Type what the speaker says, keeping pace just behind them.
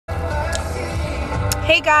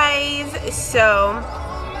Hey guys, so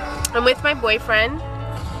I'm with my boyfriend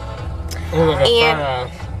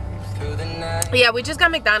and yeah, we just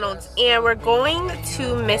got McDonald's and we're going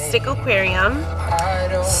to Mystic Aquarium,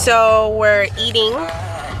 so we're eating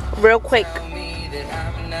real quick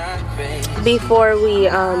before we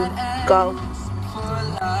go.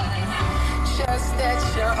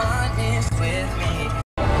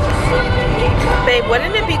 Babe,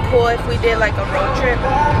 wouldn't it be cool if we did like a road trip?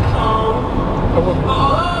 I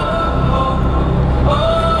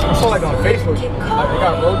saw like on Facebook, like they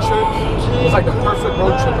got road trips. It's like the perfect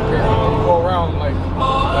road trip apparently. You go around like a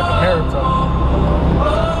marathon.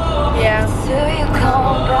 Yeah.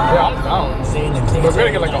 Yeah, I'm down. But we're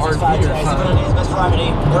gonna get like a hard feed or something.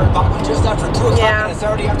 Yeah.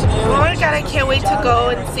 Oh my god, I can't wait to go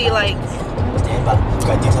and see like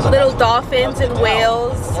little dolphins and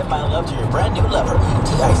whales. It's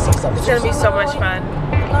gonna be so much fun.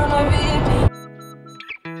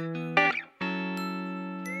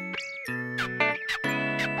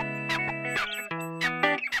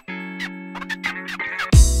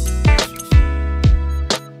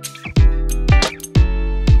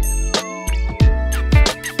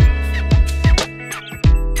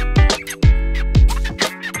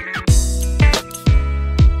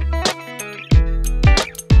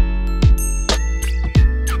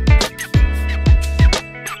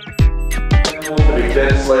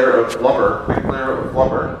 Dense layer of blubber, thick layer of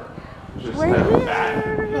blubber, which is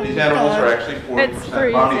fat. These animals are actually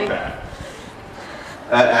 40% body fat.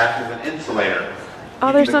 That acts as an insulator.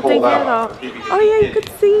 Oh, there's something here though. Oh yeah, you could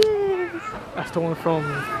see it. That's the one from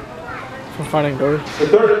Finding Dory. The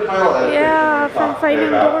third and final adaptation Yeah, from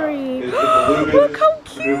Finding Dory. Look how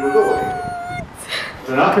cute.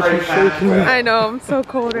 They're not very fast. I know, I'm so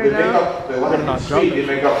cold right now. They let them speed to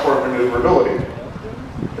make up for maneuverability.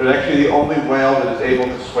 They're actually the only whale that is able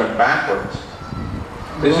to swim backwards.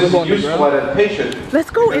 This is a useful adaptation. Let's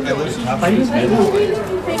go in. This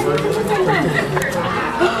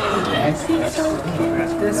so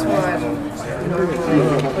cute. This one.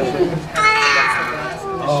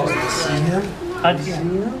 Oh, see him? How'd you see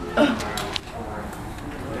him?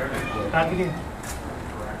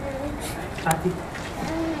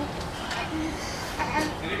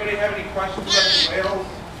 Anybody have any questions about the whales?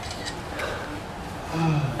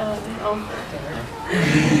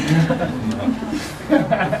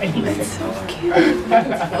 It's so cute.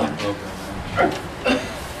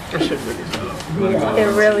 It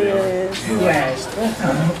really is. Yes.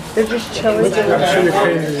 They're just chilling.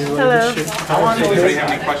 Hello. Anybody have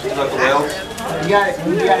any questions about the whales? You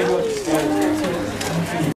gotta go.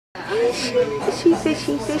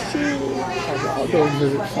 Fishy.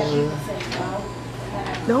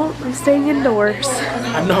 No, I'm staying indoors. I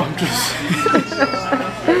know, I'm just.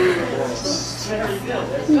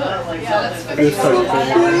 This type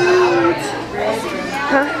cool.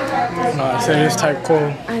 Huh? No, I said this type cool.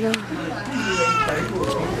 I know.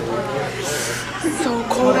 So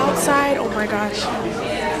cold outside. Oh my gosh.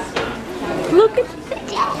 Look at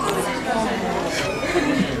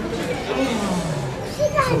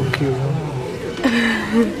So cute.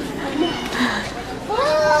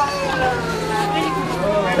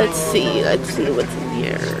 Let's see what's in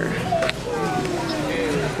here.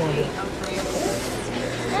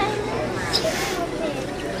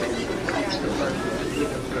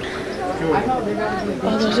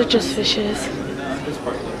 Oh, those are just fishes.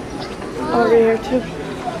 Over here too.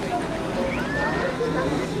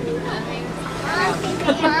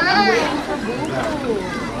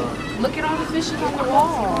 Look at all the fishes on the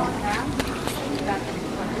wall.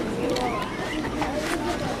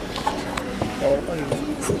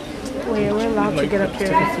 Wait, we're allowed to get up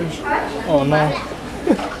here. Oh no.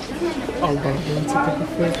 I'm going to take a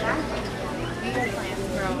fish.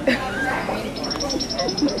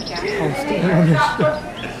 I'm still on this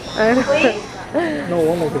shit. No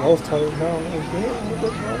wonder I was tired now.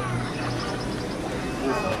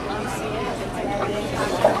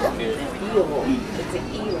 It's an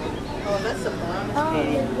eel. Oh, that's a piranha.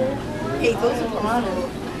 Hey, those are piranhas.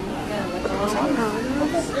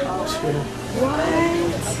 What?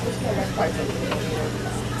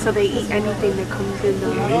 So they eat anything that comes in the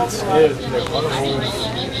Meats, yeah, they're carnivores.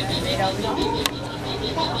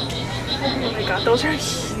 Oh my god, those are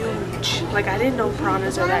huge. Like, I didn't know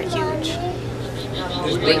piranhas are that huge.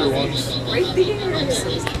 There's bigger ones. Right there.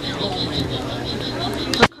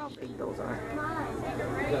 Look how big those are.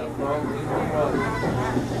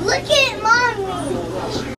 Look at mommy.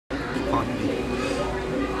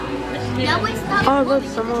 Oh, look,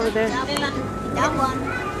 some over there. That one.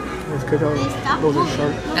 Let's get those are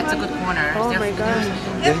sharp. That's a good corner. Oh my god.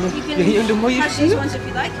 You can touch these ones if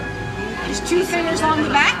you like. Just 2 fingers along the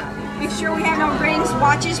back. Make sure we have no rings,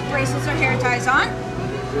 watches, bracelets, or hair ties on.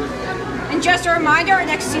 And just a reminder, our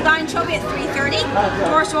next sea lion show will be at 3:30.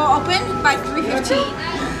 Doors will open by 3:15.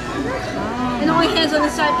 And only hands on the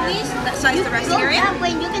side, please. That side's the resting area.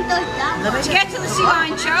 To get to the sea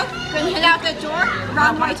lion show, go and head out that door,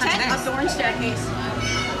 around the white tent, up the orange staircase.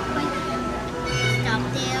 Stop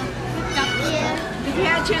there. Stop there. If you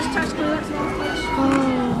had a chance to touch the lips,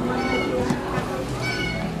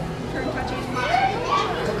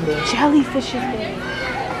 Jellyfishes there.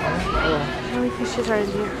 Jellyfishes are in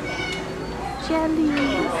here.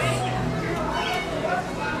 Jellies.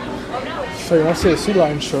 So you want to see a sea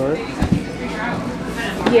lion show, right?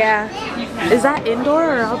 Yeah. Is that indoor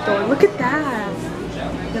or outdoor? Look at that.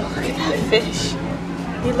 No, look at that fish.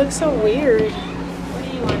 He looks so weird.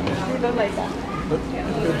 He look like that.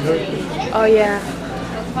 Oh yeah.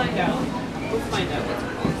 Let's find out. We'll find out.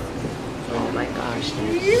 Oh my gosh.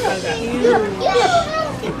 You have to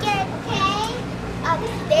get paid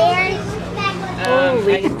upstairs.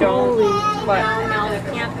 Holy, I don't. holy. But no, we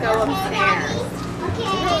can't go upstairs.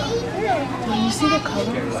 Can you see the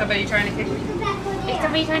color? Somebody trying to kick me? Is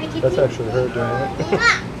somebody trying to kick That's you? actually her doing it.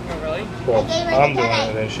 Oh, really? Well, I'm doing it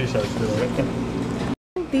and then she starts doing it.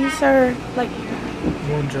 These are like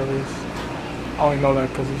Moon jellies. I only know that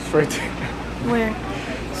because it's right there. where? It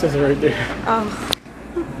says it right there. Oh.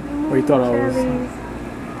 Well, you thought I was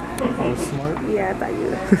Jellies. smart? Yeah,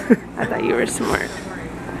 I thought you were smart.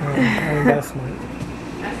 I ain't that smart.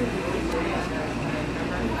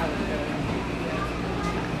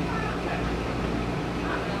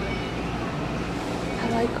 I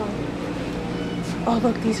like them. Oh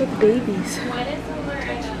look, these are the babies.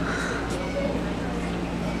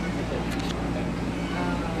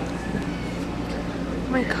 Oh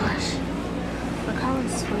my gosh. Look how it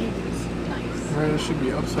swings. Nice. Right, it should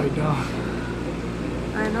be upside down.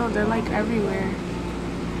 I know, they're like everywhere.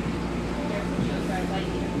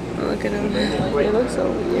 Oh, look at them. They look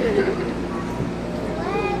so weird.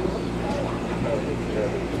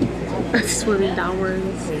 Swimming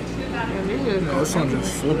downwards. No, this one's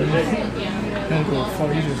just flipping. Don't go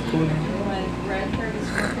far, you just cooling.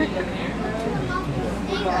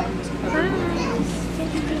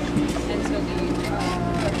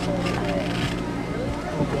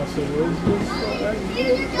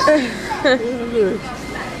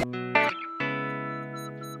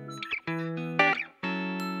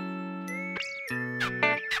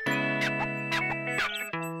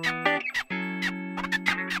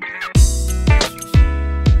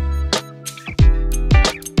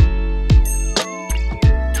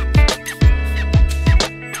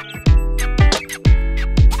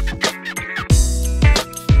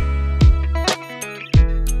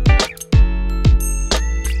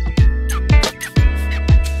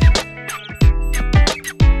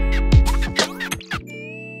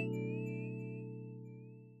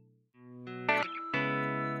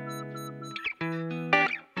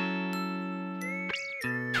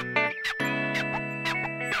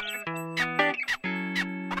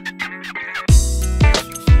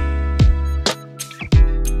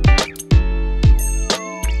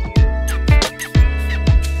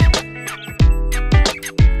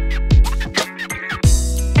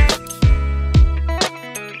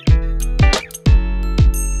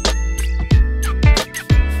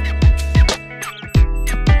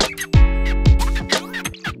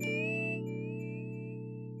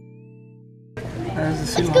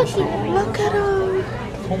 Look at him.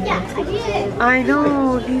 I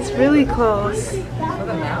know, he's really close.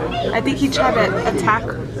 I think he tried to attack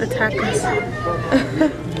us.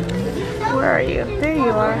 Where are you? There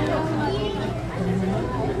you are.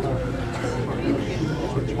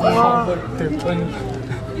 Wow.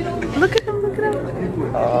 Look at him, look at him.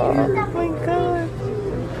 Oh my god.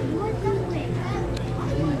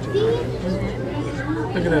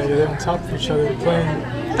 Look at that, they're on top of each other playing.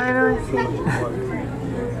 I know, I see.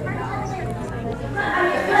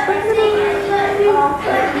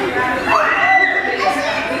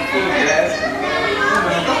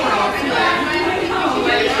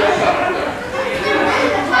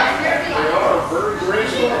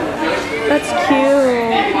 That's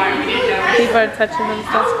cute. People are touching them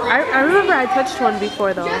stuff. I remember I touched one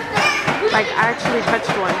before though. Like I actually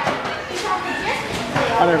touched one.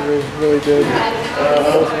 I never really did. I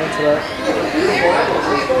wasn't into that.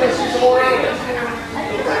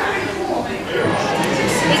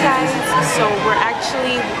 Hey guys, so we're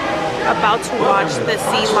actually about to watch the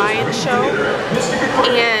sea lion show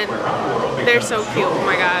and they're so cute. Oh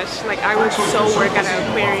my gosh, like I would so work at an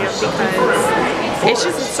aquarium because it's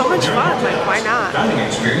just so much fun. Like why not?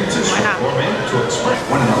 Why not? To express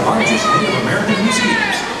one of the largest Native American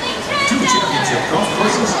museums. 2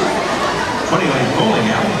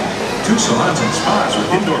 2 salons and spas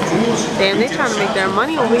with indoor pools. Damn, they trying to make their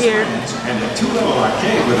money over here. And a 2-level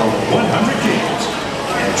arcade with over 100 games.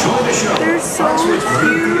 Enjoy the show. They're so Oxford's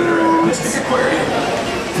Marine Theater at cute. Mystic Aquarium.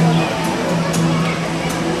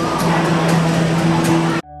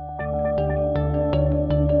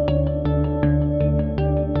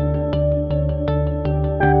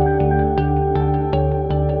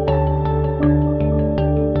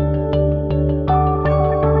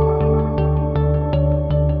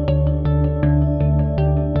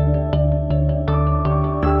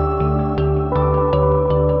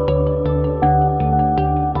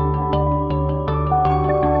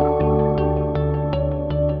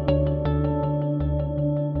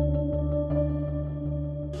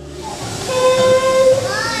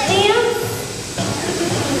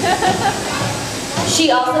 She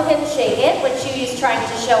also can shake it, which she's trying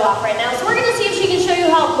to show off right now. So we're going to see if she can show you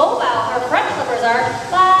how mobile her front flippers are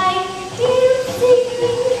by dancing.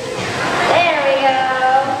 There we go.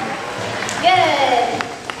 Good.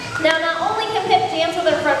 Now, not only can Pip dance with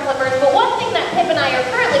her front flippers, but one thing that Pip and I are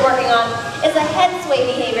currently working on is a head sway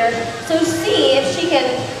behavior. So see if she can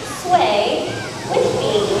sway with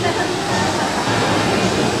me.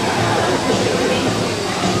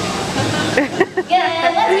 Good.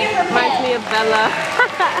 Let's hear for Pip. Reminds me of Bella.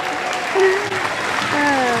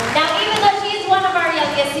 Now, even though she is one of our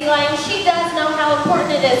youngest sea lions, she does know how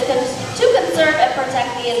important it is to conserve and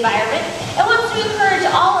protect the environment and wants to encourage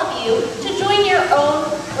all of you to join your own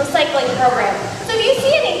recycling program. So if you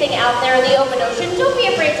see anything out there in the open ocean, don't be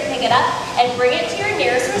afraid to pick it up and bring it to your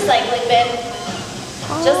nearest recycling bin,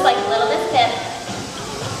 just like little Miss Pip.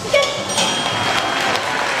 Good.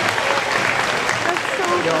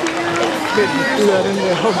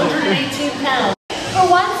 Oh, 182 pounds. For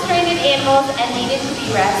one, stranded animals and needed to be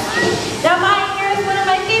rescued. Now Maya here is one of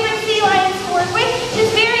my favorite sea lions to work with. She's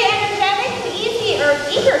very energetic and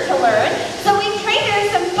eager to learn. So we trained her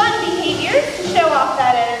some fun behaviors to show off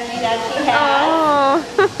that energy that she has. Oh.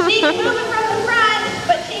 She can move it from the front,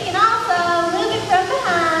 but she can also move it from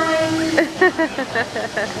behind.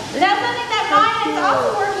 Now something that Maya is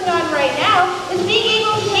also working on right now is being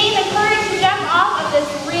able to gain the courage to jump off of this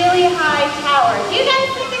really high tower. Do you guys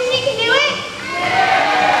think that she can do it?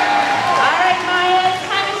 Alright, Maya, it's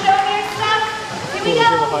time to show me your stuff. Here we go.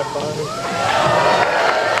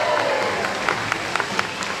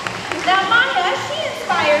 Now, Maya, she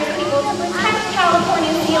inspires people to protect California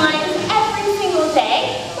sea lions every single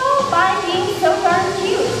day, well, by being so darn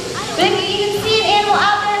cute. But if you even see an animal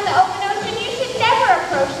out there in the open ocean, you should never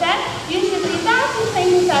approach them. You should leave that to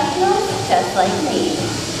trained professionals just like me.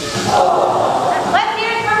 Let's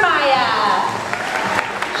hear it for Maya.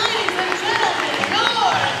 Ladies and gentlemen,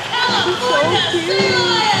 your California sea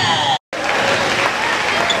lion!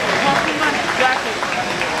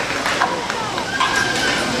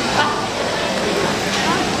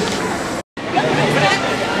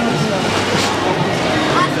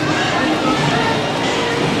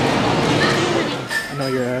 I know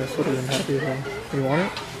your ass would have been happy as hell. You want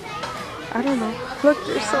it? I don't know. Look,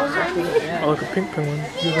 they're so pretty. I like a pink penguin.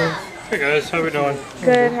 Hey guys, how we doing?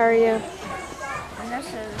 Good, how are you?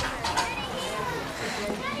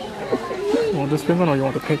 You want this penguin or you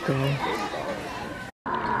want the pink penguin?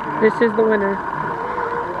 This is the winner.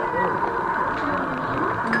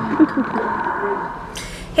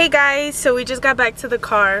 Hey guys, so we just got back to the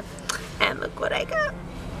car and look what I got.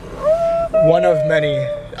 One of many.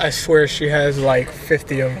 I swear she has like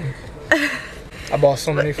 50 of them. I bought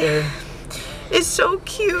so many for her. It's so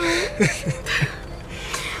cute.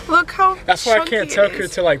 Look how That's why I can't chunky take it her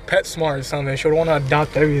is. to like PetSmart or something. She'll want to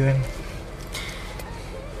adopt everything.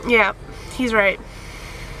 Yeah, he's right.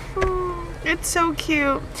 It's so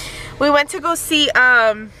cute. We went to go see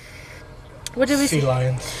what did we see? Sea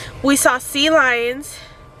lions. We saw sea lions.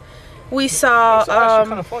 We saw It's actually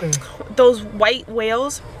kind of funny. those white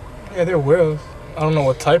whales, Yeah, they're whales. I don't know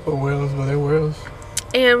what type of whales, but they're whales.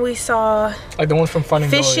 and we saw Like the ones from Finding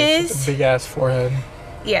Dory fishes. with the big ass forehead.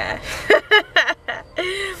 yeah.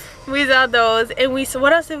 We saw those, and we saw,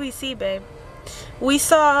 what else did we see, babe? We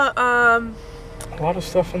saw A lot of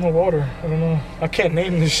stuff in the water. I don't know. I can't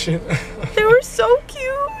name this shit. they were so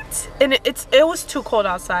cute, and it was too cold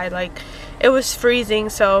outside. Like it was freezing,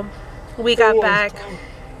 so we got back.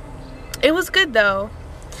 It was good though.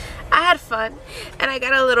 I had fun, and I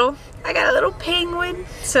got a little penguin,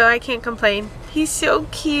 so I can't complain. He's so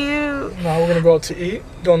cute. Now we're gonna go out to eat.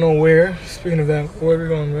 Don't know where. Speaking of that, where are we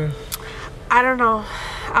going, man? I don't know.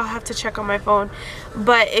 I'll have to check on my phone.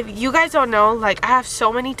 But if you guys don't know, like I have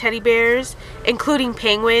so many teddy bears, including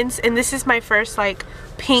penguins, and this is my first like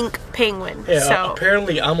pink penguin. Yeah, so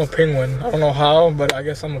apparently I'm a penguin. I don't know how, but I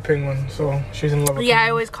guess I'm a penguin. So she's in love with yeah, penguins. I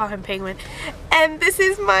always call him Penguin. And this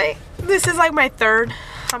is like my third.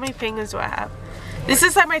 How many penguins do I have? This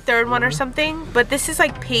is like my third one or something, but this is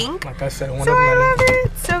like pink. Like I said, one So of I many. love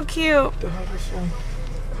it. So cute.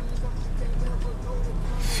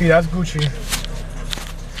 See, that's Gucci.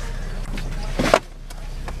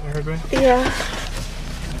 Alright, babe. Yeah.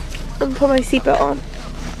 I'm gonna put my seatbelt on.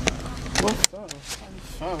 What's up?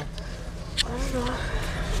 I don't know.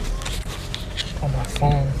 On my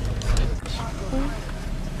phone.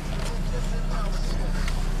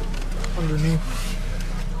 Underneath.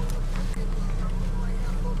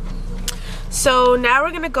 So now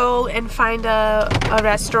we're gonna go and find a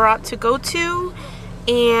restaurant to go to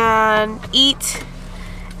and eat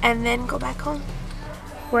and then go back home.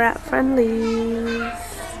 We're at Friendly's.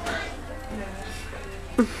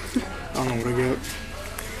 I don't know what to get.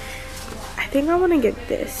 I think I want to get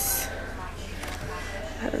this.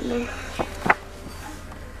 I don't know.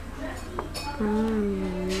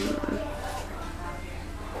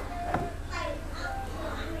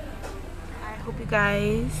 I hope you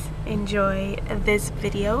guys enjoy this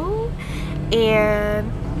video.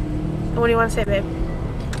 And what do you want to say, babe?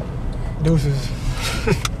 Deuces.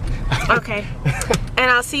 Okay.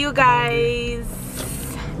 And I'll see you guys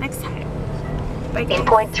next time. Bye, guys.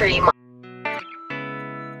 8.3